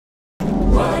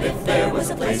is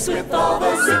a place with all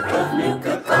the zinc of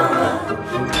Nuka Cola.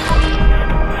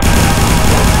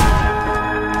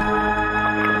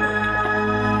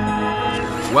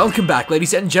 Welcome back,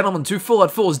 ladies and gentlemen, to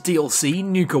Fallout 4's DLC,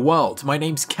 Nuka World. My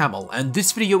name's Camel, and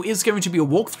this video is going to be a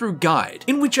walkthrough guide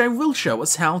in which I will show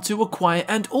us how to acquire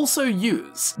and also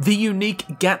use the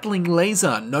unique Gatling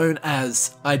Laser known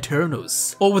as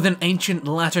Aeternus, or with an ancient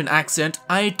Latin accent,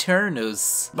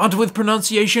 Eye-ter-noose. But with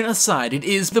pronunciation aside, it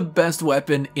is the best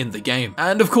weapon in the game.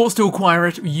 And of course, to acquire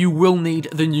it, you will need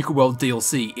the Nuka World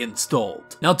DLC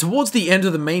installed. Now, towards the end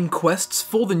of the main quests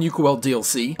for the Nuka World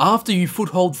DLC, after you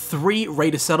foothold 3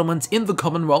 raider settlements in the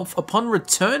Commonwealth, upon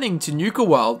returning to Nuka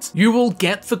World, you will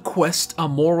get the quest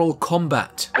Apparel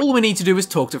Combat. All we need to do is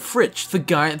talk to Fritch, the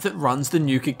guy that runs the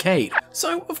Nuka-cade.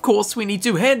 So, of course, we need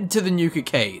to head to the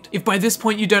Nuka-cade. If by this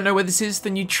point you don't know where this is,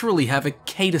 then you truly have a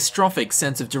catastrophic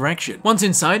sense of direction. Once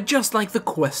inside, just like the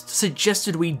quest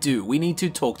suggested we do, we need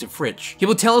to talk to Fritch. He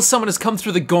will tell us someone has come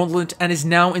through the gauntlet and is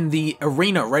now in the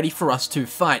arena ready for us to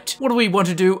fight. What do we want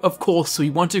to do? Of course, we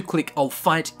want to click I'll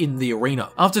fight in the arena.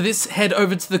 After this, head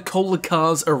over to the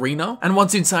Collectibles arena, and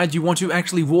once inside you want to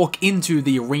actually walk into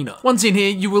the arena. Once in here,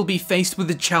 you will be faced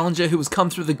with a challenger who has come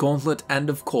through the gauntlet and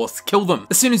of course kill them.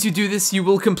 As soon as you do this, you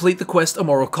will complete the quest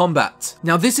Apparel Combat.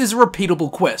 Now this is a repeatable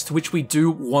quest, which we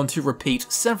do want to repeat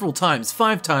several times,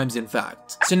 5 times in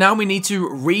fact. So now we need to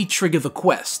re-trigger the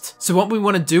quest. So what we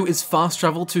want to do is fast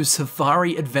travel to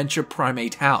Safari Adventure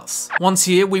Primate House. Once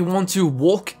here, we want to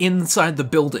walk inside the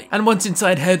building, and once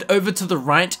inside, head over to the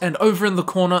right, and over in the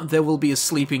corner there will be a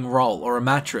sleeping roll or a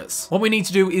mattress. What we need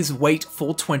to do is wait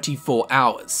for 24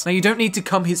 hours. Now you don't need to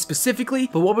come here specifically,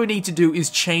 but what we need to do is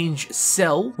change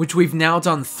cell, which we've now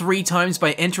done 3 times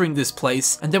by entering this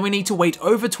place, and then we need to wait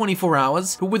over 24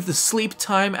 hours, but with the sleep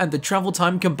time and the travel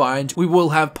time combined, we will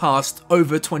have passed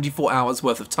over 24 hours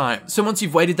worth of time. So once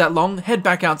you've waited that long, head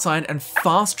back outside and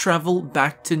fast travel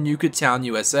back to Nuka Town,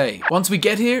 USA. Once we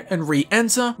get here and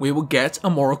re-enter, we will get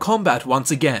Apparel Combat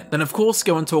once again. Then of course,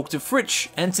 go and talk to Fritch,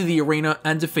 enter the arena,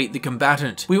 and defeat the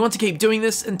combatant. We want to keep doing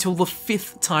this until the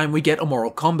 5th time we get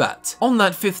Apparel Combat. On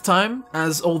that 5th time,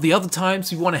 as all the other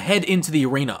times, we want to head into the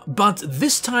arena. But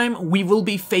this time, we will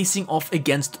be facing off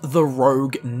against the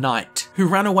Rogue Knight, who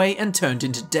ran away and turned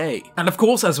into day. And of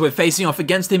course, as we're facing off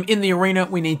against him in the arena,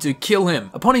 we need to kill him.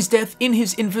 Upon his death, in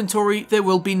his inventory, there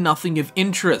will be nothing of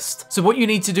interest. So what you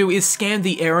need to do is scan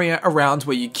the area around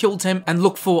where you killed him and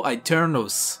look for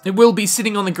Aeternus. It will be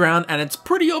sitting on the ground, and it's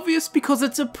pretty obvious because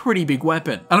it's a pretty big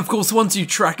weapon. And of course, once you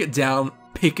track it down,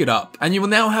 pick it up, and you will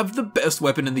now have the best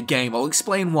weapon in the game. I'll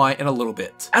explain why in a little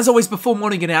bit. As always, before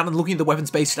modding it out and looking at the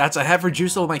weapons-based stats, I have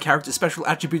reduced all my character's special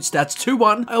attribute stats to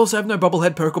 1. I also have no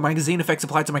bubblehead, perk, or magazine effects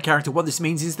applied to my character. What this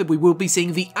means is that we will be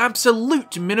seeing the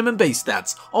absolute minimum base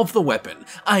stats of the weapon,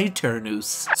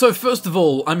 Eye-ter-noose. So first of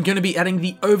all, I'm going to be adding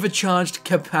the overcharged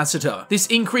capacitor. This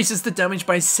increases the damage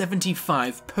by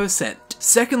 75%.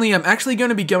 Secondly, I'm actually going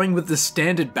to be going with the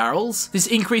standard barrels. This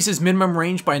increases minimum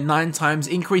range by 9 times,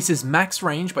 increases max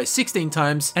range by 16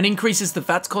 times, and increases the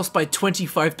VATS cost by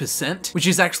 25%, which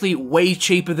is actually way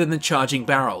cheaper than the charging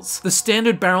barrels. The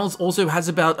standard barrels also has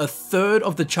about 1/3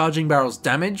 of the charging barrels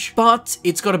damage, but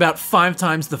it's got about 5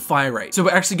 times the fire rate. So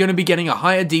we're actually going to be getting a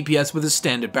higher DPS with a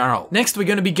standard barrel. Next, we're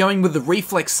going to be going with the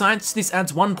reflex sights. This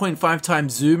adds 1.5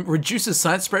 times zoom, reduces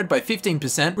sight spread by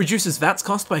 15%, reduces VATS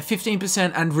cost by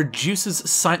 15%, and reduces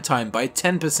sight time by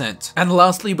 10%. And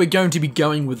lastly, we're going to be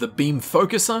going with the beam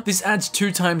focuser. This adds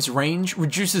 2 times range,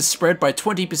 reduces spread by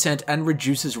 20%, and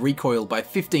reduces recoil by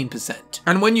 15%.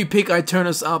 And when you pick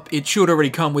Aeternus up, it should already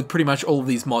come with pretty much all of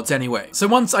these mods anyway. So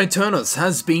once Aeternus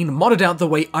has been modded out the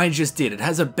way I just did, it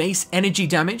has a base energy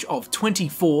damage of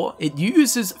 24. It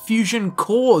uses fusion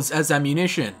cores as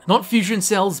ammunition. Not fusion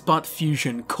cells, but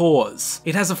fusion cores.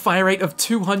 It has a fire rate of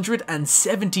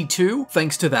 272,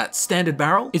 thanks to that standard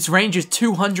barrel. Its range is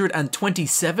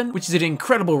 227, which is an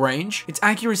incredible range. Its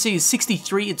accuracy is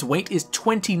 63, its weight is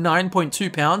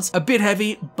 29.2 pounds. A bit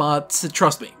heavy, but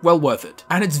trust me, well worth it.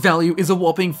 And its value is a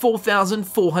whopping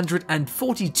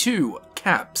 4,442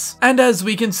 caps. And as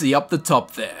we can see up the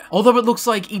top there, although it looks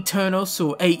like Aeternus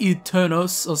or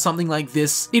Aeternus or something like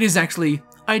this, it is actually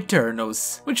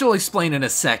Eye-ter-noose, which I'll explain in a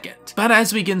second. But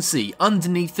as we can see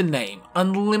underneath the name,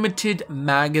 unlimited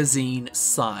magazine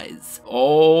size.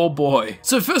 Oh boy.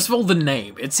 So first of all, the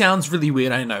name. It sounds really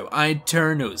weird, I know.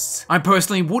 Eye-ter-noose. I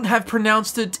personally would have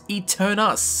pronounced it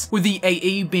Aeternus, with the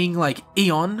AE being like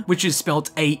Eon, which is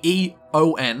spelled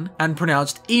AEON, and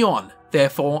pronounced Eon.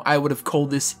 Therefore, I would have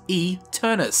called this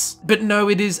Aeternus. But no,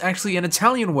 it is actually an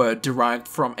Italian word derived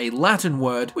from a Latin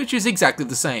word, which is exactly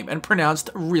the same and pronounced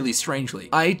really strangely.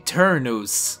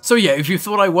 Eye-ter-noose. So yeah, if you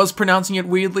thought I was pronouncing it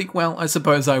weirdly, well, I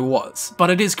suppose I was. But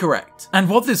it is correct. And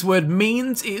what this word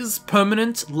means is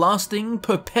permanent, lasting,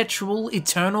 perpetual,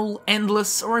 eternal,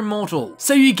 endless, or immortal.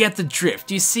 So you get the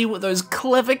drift. You see what those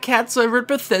clever cats over at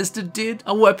Bethesda did?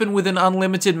 A weapon with an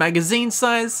unlimited magazine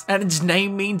size, and its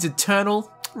name means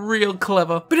eternal. Real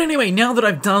clever. But anyway, now that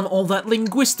I've done all that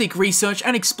linguistic research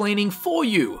and explaining for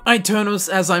you, Aeternus,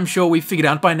 as I'm sure we figured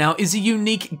out by now, is a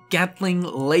unique Gatling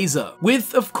Laser,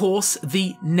 with, of course,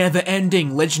 the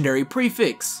never-ending legendary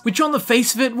prefix, which on the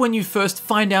face of it, when you first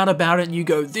find out about it, you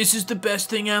go, this is the best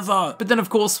thing ever. But then, of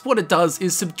course, what it does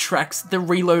is subtracts the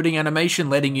reloading animation,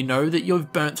 letting you know that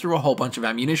you've burnt through a whole bunch of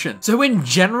ammunition. So in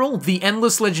general, the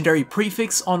endless legendary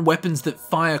prefix on weapons that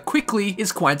fire quickly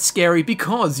is quite scary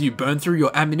because you burn through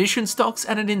your ammunition stocks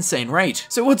at an insane rate.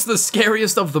 So what's the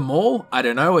scariest of them all? I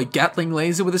don't know, a Gatling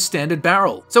laser with a standard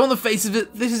barrel. So on the face of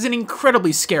it, this is an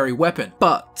incredibly scary weapon,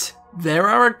 but there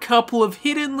are a couple of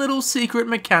hidden little secret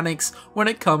mechanics when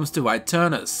it comes to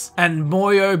Aeternus. And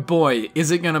boy oh boy,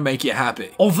 is it gonna make you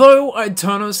happy. Although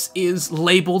Aeternus is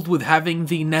labeled with having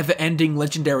the never-ending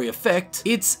legendary effect,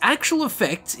 its actual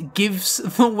effect gives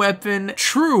the weapon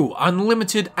true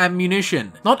unlimited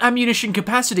ammunition. Not ammunition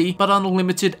capacity, but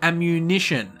unlimited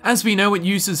ammunition. As we know, it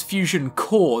uses fusion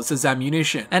cores as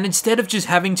ammunition, and instead of just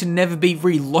having to never be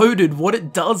reloaded, what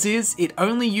it does is it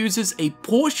only uses a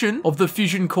portion of the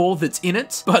fusion core that's in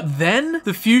it, but then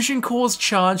the fusion core's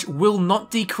charge will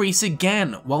not decrease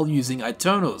again while using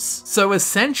Aeternus. So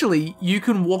essentially, you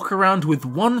can walk around with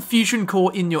one fusion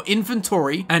core in your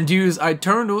inventory and use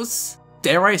Aeternus,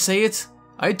 dare I say it,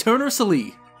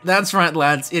 Aeternusly. That's right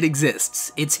lads, it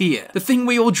exists. It's here. The thing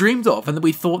we all dreamed of and that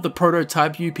we thought the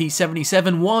prototype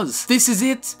UP77 was. This is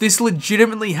it. This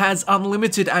legitimately has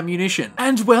unlimited ammunition.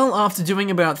 And well, after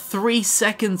doing about 3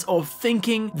 seconds of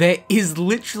thinking, there is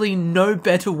literally no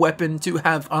better weapon to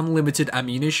have unlimited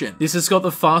ammunition. This has got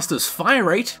the fastest fire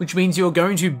rate, which means you're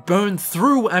going to burn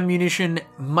through ammunition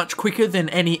much quicker than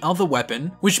any other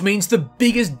weapon, which means the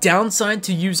biggest downside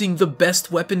to using the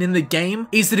best weapon in the game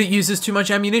is that it uses too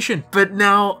much ammunition. But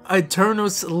now,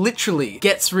 Aeternus literally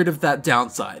gets rid of that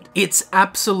downside. It's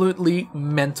absolutely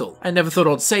mental. I never thought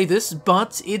I'd say this,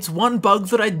 but it's one bug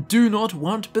that I do not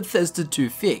want Bethesda to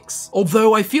fix.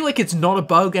 Although I feel like it's not a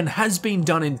bug and has been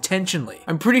done intentionally.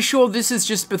 I'm pretty sure this is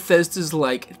just Bethesda's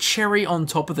like cherry on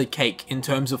top of the cake in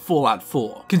terms of Fallout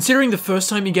 4. Considering the first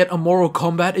time you get a Mortal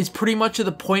Kombat is pretty much at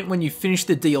the point when you finish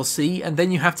the DLC and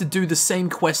then you have to do the same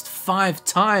quest 5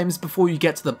 times before you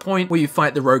get to the point where you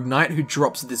fight the Rogue Knight who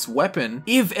drops this weapon.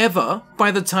 If ever, by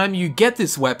the time you get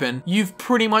this weapon, you've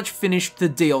pretty much finished the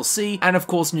DLC, and of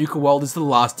course Nuka World is the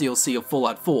last DLC of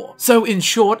Fallout 4. So in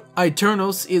short,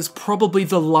 Aeternus is probably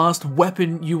the last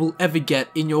weapon you will ever get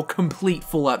in your complete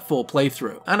Fallout 4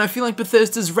 playthrough. And I feel like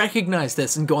Bethesda's recognized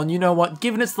this and gone, you know what,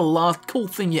 given it's the last cool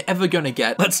thing you're ever gonna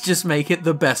get, let's just make it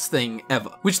the best thing ever.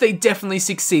 Which they definitely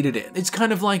succeeded in. It's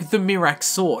kind of like the Mirax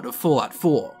Sword of Fallout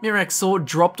 4. Mirax Sword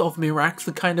dropped off Mirax,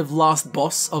 the kind of last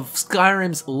boss of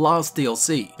Skyrim's last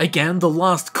DLC. Again, the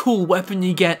last cool weapon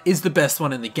you get is the best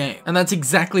one in the game, and that's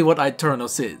exactly what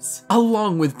Aeternus is,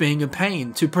 along with being a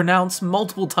pain to pronounce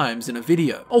multiple times in a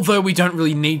video. Although we don't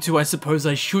really need to, I suppose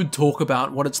I should talk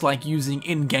about what it's like using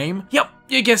in-game. Yep.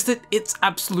 You guessed it, it's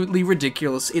absolutely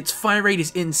ridiculous. Its fire rate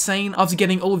is insane. After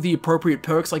getting all of the appropriate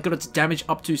perks, I got its damage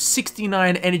up to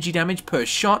 69 energy damage per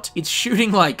shot. It's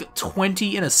shooting like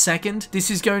 20 in a second. This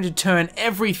is going to turn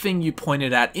everything you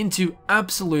pointed at into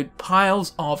absolute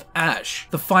piles of ash.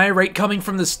 The fire rate coming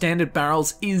from the standard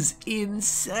barrels is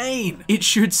insane. It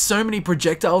shoots so many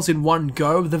projectiles in one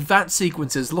go, the VAT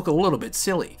sequences look a little bit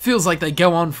silly. Feels like they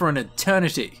go on for an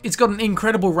eternity. It's got an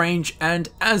incredible range, and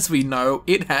as we know,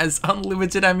 it has unlimited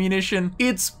ammunition.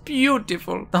 It's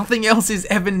beautiful. Nothing else is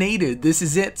ever needed. This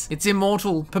is it. It's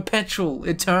immortal, perpetual,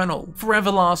 eternal,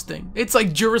 forever lasting. It's like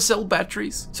Duracell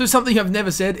batteries. So something I've never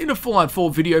said in a Fallout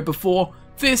 4 video before,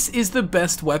 this is the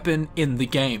best weapon in the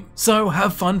game. So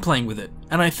have fun playing with it.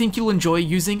 And I think you'll enjoy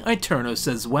using Aeternus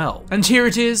as well. And here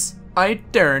it is,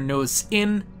 Aeternus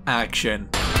in action.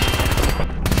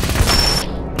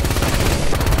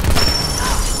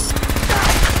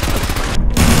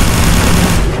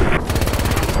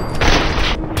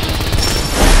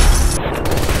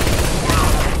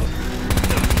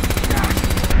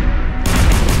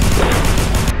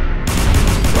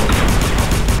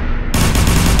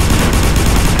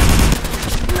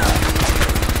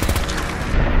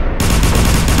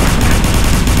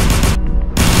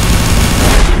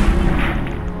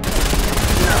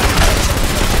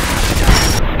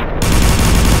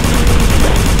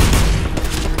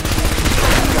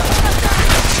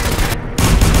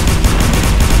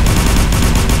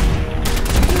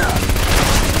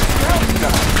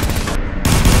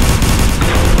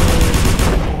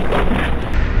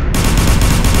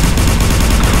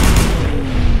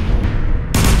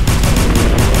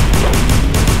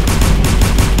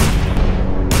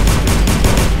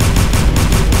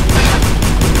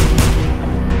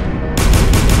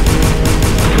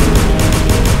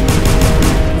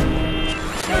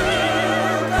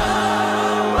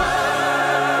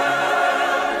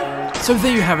 So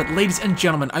there you have it, ladies and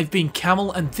gentlemen, I've been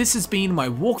Camel, and this has been my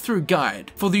walkthrough guide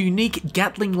for the unique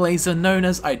Gatling Laser known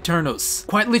as Aeternus.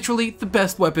 Quite literally, the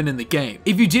best weapon in the game.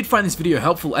 If you did find this video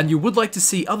helpful and you would like to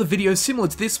see other videos similar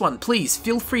to this one, please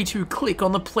feel free to click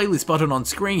on the playlist button on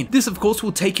screen. This of course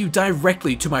will take you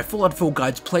directly to my Fallout 4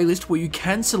 Guides playlist, where you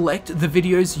can select the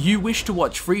videos you wish to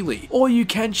watch freely, or you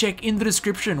can check in the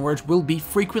description where it will be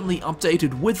frequently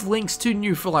updated with links to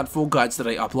new Fallout 4 guides that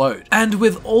I upload. And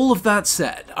with all of that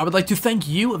said, I would like to thank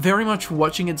you very much for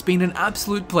watching. It's been an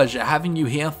absolute pleasure having you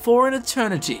here for an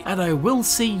eternity, and I will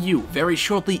see you very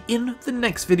shortly in the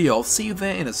next video. I'll see you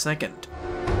there in a second.